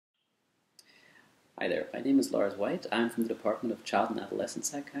Hi there, my name is Lars White. I'm from the Department of Child and Adolescent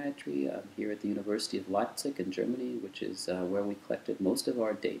Psychiatry here at the University of Leipzig in Germany, which is where we collected most of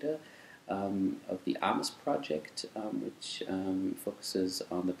our data of the AMUS project, which focuses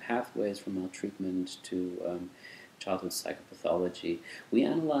on the pathways from maltreatment to childhood psychopathology. We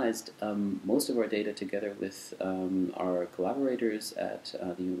analyzed most of our data together with our collaborators at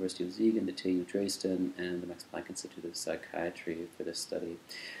the University of Siegen, the TU Dresden, and the Max Planck Institute of Psychiatry for this study.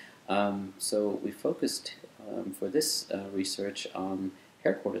 So we focused for this research on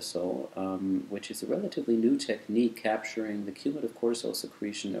hair cortisol, which is a relatively new technique capturing the cumulative cortisol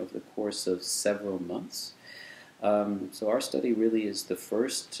secretion over the course of several months. So our study really is the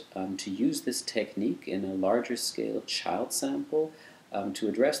first to use this technique in a larger scale child sample to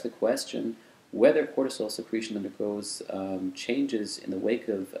address the question whether cortisol secretion undergoes changes in the wake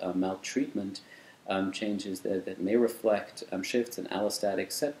of maltreatment, changes that may reflect shifts in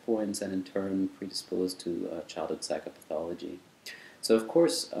allostatic set points and in turn predispose to childhood psychopathology. So of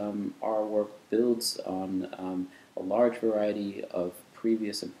course our work builds on a large variety of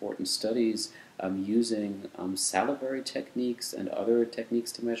previous important studies using salivary techniques and other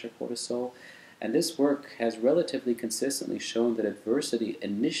techniques to measure cortisol. And this work has relatively consistently shown that adversity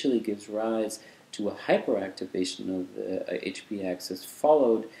initially gives rise to a hyperactivation of the HP axis,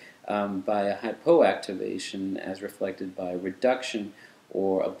 followed by a hypoactivation as reflected by reduction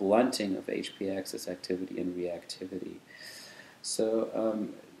or a blunting of HP axis activity and reactivity. So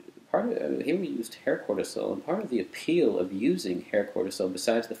here we used hair cortisol, and part of the appeal of using hair cortisol,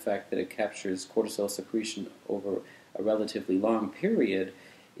 besides the fact that it captures cortisol secretion over a relatively long period,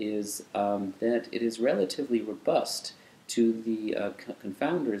 is that it is relatively robust to the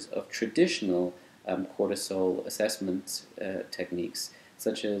confounders of traditional cortisol assessment techniques,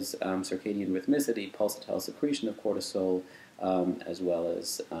 such as circadian rhythmicity, pulsatile secretion of cortisol, as well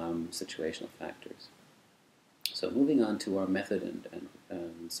as situational factors. So moving on to our method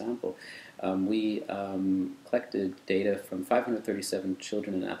and sample, we collected data from 537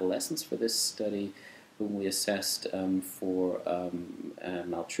 children and adolescents for this study, whom we assessed for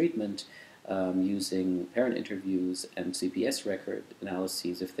maltreatment using parent interviews and CPS record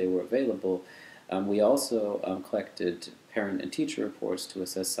analyses if they were available. We also collected parent and teacher reports to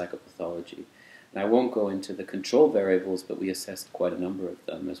assess psychopathology. And I won't go into the control variables, but we assessed quite a number of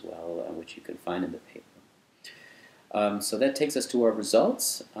them as well, which you can find in the paper. So that takes us to our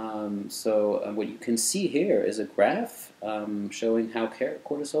results. What you can see here is a graph showing how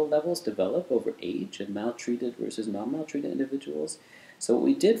cortisol levels develop over age in maltreated versus non-maltreated individuals. So what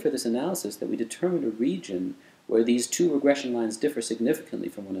we did for this analysis, that we determined a region where these two regression lines differ significantly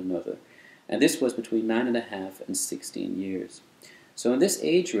from one another. And this was between 9.5 and 16 years. So in this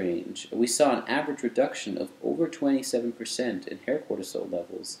age range, we saw an average reduction of over 27% in hair cortisol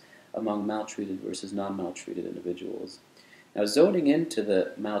levels among maltreated versus non-maltreated individuals. Now, zoning into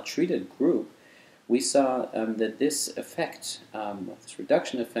the maltreated group, we saw that this effect, this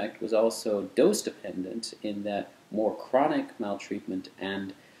reduction effect, was also dose-dependent in that more chronic maltreatment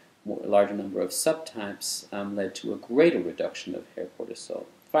and a larger number of subtypes led to a greater reduction of hair cortisol.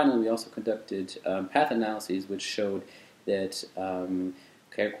 Finally, we also conducted path analyses which showed that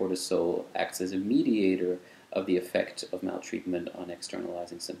hair cortisol acts as a mediator of the effect of maltreatment on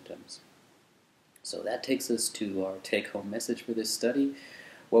externalizing symptoms. So that takes us to our take-home message for this study.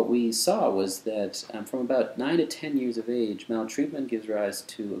 What we saw was that from about 9 to 10 years of age, maltreatment gives rise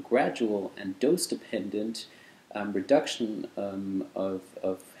to a gradual and dose-dependent reduction of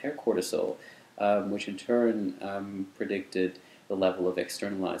hair cortisol, which in turn predicted the level of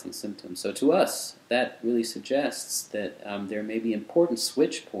externalizing symptoms. So to us, that really suggests that there may be important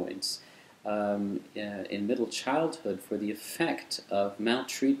switch points in middle childhood for the effect of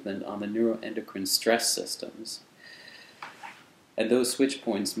maltreatment on the neuroendocrine stress systems. And those switch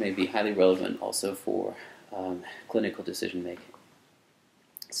points may be highly relevant also for clinical decision making.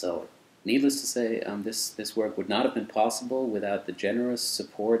 So, needless to say, this work would not have been possible without the generous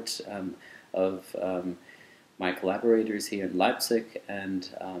support of my collaborators here in Leipzig and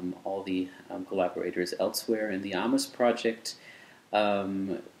all the collaborators elsewhere in the AMUS project.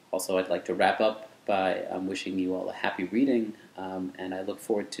 Also, I'd like to wrap up by wishing you all a happy reading, and I look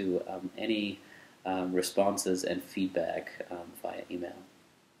forward to any responses and feedback via email.